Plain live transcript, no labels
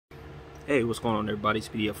Hey, what's going on, everybody? It's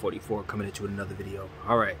PDF44 coming at you with another video.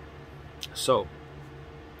 Alright, so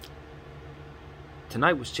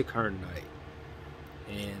tonight was Chick Hearn night,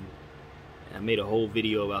 and I made a whole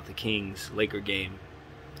video about the Kings-Laker game.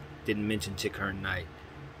 Didn't mention Chick Hearn night.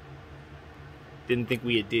 Didn't think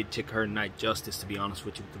we had did Chick Hearn night justice, to be honest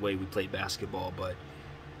with you, with the way we played basketball. But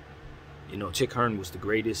you know, Chick Hearn was the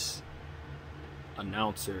greatest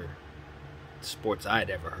announcer sports I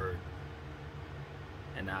had ever heard.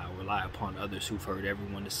 And I rely upon others who've heard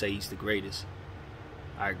everyone to say he's the greatest.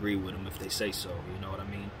 I agree with them if they say so, you know what I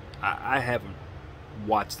mean? I haven't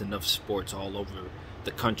watched enough sports all over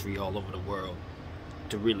the country, all over the world,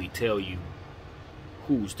 to really tell you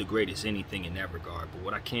who's the greatest anything in that regard. But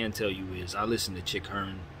what I can tell you is I listen to Chick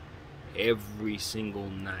Hearn every single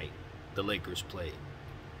night the Lakers played.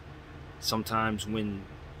 Sometimes when,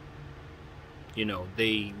 you know,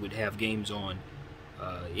 they would have games on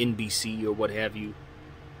NBC or what have you,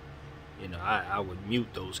 you know, I would mute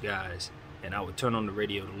those guys and I would turn on the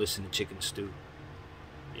radio to listen to Chicken Stew,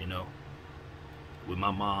 you know, with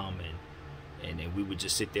my mom, and then we would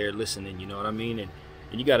just sit there listening, you know what I mean? And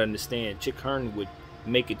you got to understand, Chick Hearn would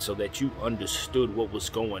make it so that you understood what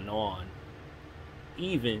was going on,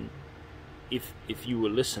 even if you were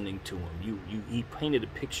listening to him. He painted a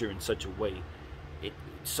picture in such a way,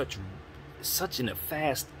 such in a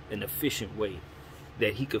fast and efficient way,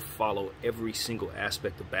 that he could follow every single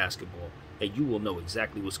aspect of basketball, and you will know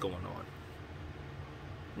exactly what's going on.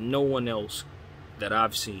 No one else that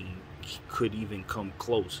I've seen could even come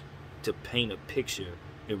close to paint a picture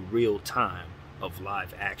in real time of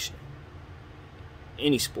live action.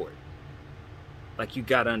 Any sport. Like, you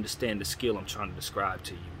gotta understand the skill I'm trying to describe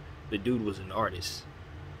to you. The dude was an artist.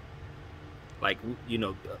 Like, you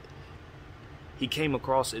know, he came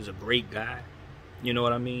across as a great guy. You know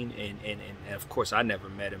what I mean? And of course, I never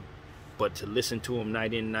met him. But to listen to him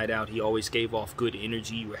night in, night out, he always gave off good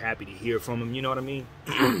energy. You were happy to hear from him. You know what I mean?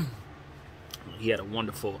 He had a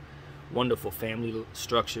wonderful family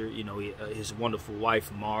structure. You know, his wonderful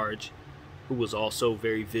wife, Marge, who was also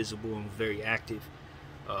very visible and very active.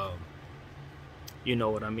 You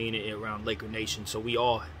know what I mean? Around Laker Nation. So we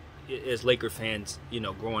all, as Laker fans, you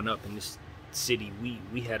know, growing up in this city,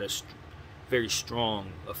 we had a very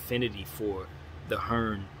strong affinity for the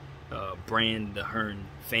Hearn brand, the Hearn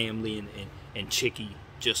family, and Chicky,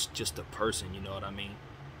 just a person, you know what I mean?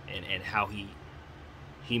 And how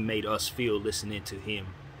he made us feel listening to him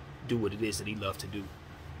do what it is that he loved to do.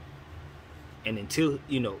 And until,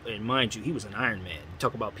 you know, and mind you, he was an Iron Man. You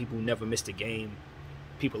talk about people who never missed a game,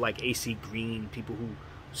 people like AC Green, people who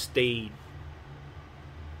stayed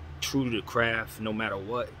true to the craft no matter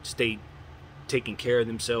what, stayed taking care of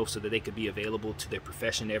themselves so that they could be available to their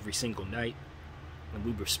profession every single night. And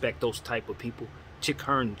we respect those type of people. Chick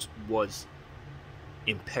Hearn was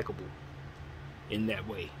impeccable in that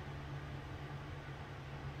way.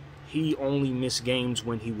 He only missed games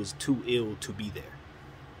when he was too ill to be there.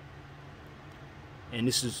 And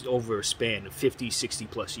this is over a span of 50, 60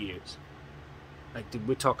 plus years. Like,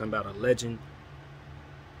 we're talking about a legend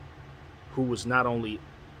who was not only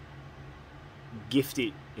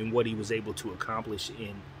gifted in what he was able to accomplish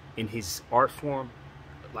in his art form,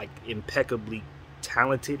 like impeccably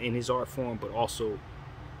talented in his art form, but also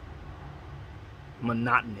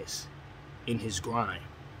monotonous in his grind.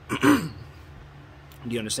 Do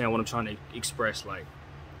you understand what I'm trying to express? Like,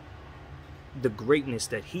 the greatness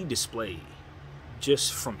that he displayed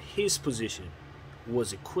just from his position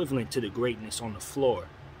was equivalent to the greatness on the floor,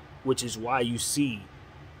 which is why you see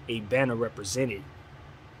a banner represented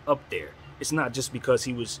up there. It's not just because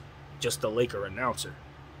he was just a Laker announcer.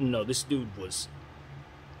 No, this dude was,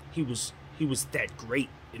 he was that great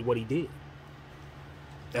at what he did.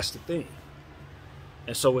 That's the thing.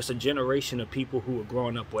 And so it's a generation of people who are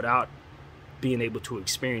growing up without being able to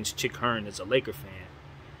experience Chick Hearn as a Laker fan.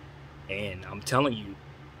 And I'm telling you,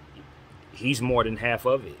 he's more than half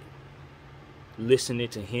of it. Listening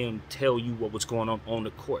to him tell you what was going on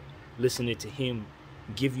the court. Listening to him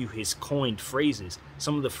give you his coined phrases.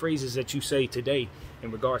 Some of the phrases that you say today in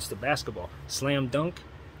regards to basketball. Slam dunk,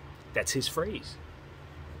 that's his phrase.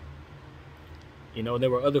 You know, there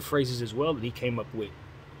were other phrases as well that he came up with.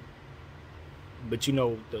 But, you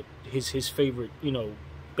know, his favorite, you know,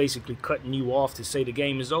 basically cutting you off to say the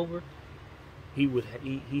game is over. He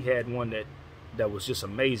had one that was just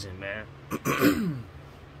amazing, man.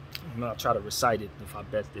 I'll try to recite it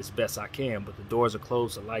as best I can. But the doors are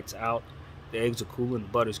closed, the lights are out, the eggs are cooling, the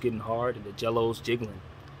butter's getting hard, and the jello's jiggling.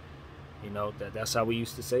 You know, that's how we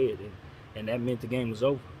used to say it, and that meant the game was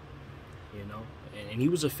over. You know, and he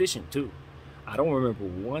was efficient too. I don't remember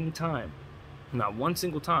one time, not one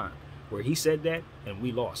single time, where he said that and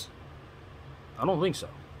we lost. I don't think so.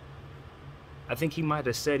 I think he might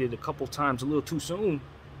have said it a couple times a little too soon,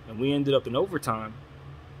 and we ended up in overtime,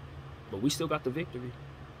 but we still got the victory.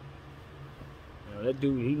 You know, that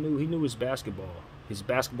dude, he knew his basketball. His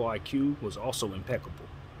basketball IQ was also impeccable.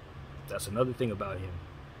 That's another thing about him.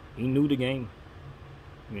 He knew the game.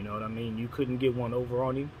 You know what I mean? You couldn't get one over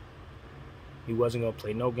on him. He wasn't going to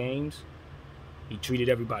play no games. He treated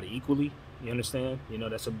everybody equally. You understand? You know,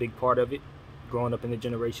 that's a big part of it. Growing up in the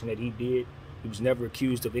generation that he did, he was never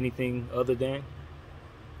accused of anything other than,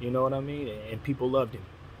 you know what I mean? And people loved him.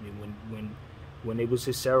 I mean, when it was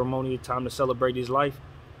his ceremony, time to celebrate his life,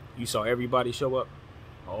 you saw everybody show up.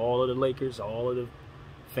 All of the Lakers, all of the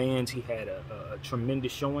fans. He had a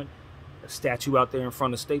tremendous showing. A statue out there in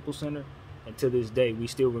front of Staples Center. And to this day, we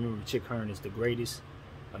still remember Chick Hearn as the greatest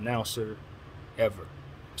announcer ever.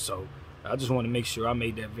 So I just want to make sure I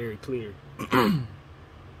made that very clear.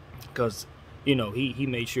 Because, you know, he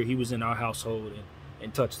made sure he was in our household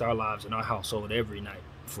and touched our lives in our household every night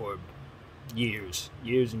for years and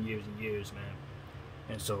years and years, man.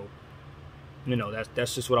 And so, you know,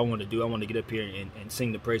 that's just what I want to do. I want to get up here and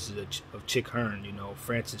sing the praises of Chick Hearn, you know,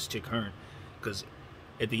 Francis Chick Hearn. Because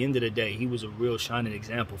at the end of the day, he was a real shining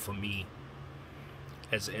example for me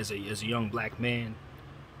as a young black man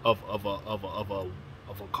of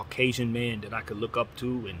a Caucasian man that I could look up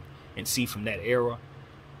to and see from that era,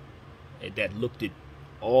 that looked at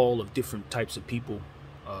all of different types of people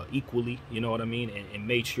equally, you know what I mean, and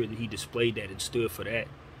made sure that he displayed that and stood for that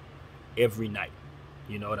every night.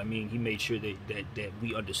 You know what I mean? He made sure that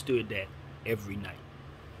we understood that every night.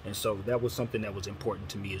 And so that was something that was important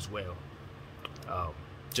to me as well.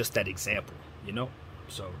 Just that example, you know?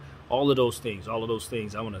 So all of those things, I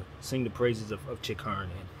want to sing the praises of Chick Hearn.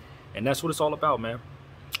 And that's what it's all about, man.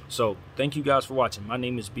 So thank you guys for watching. My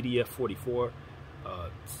name is BDF44.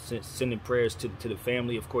 Sending prayers to the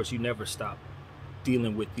family. Of course, you never stop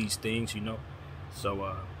dealing with these things, you know.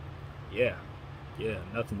 So yeah,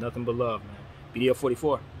 nothing but love, man.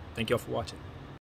 BDF44. Thank y'all for watching.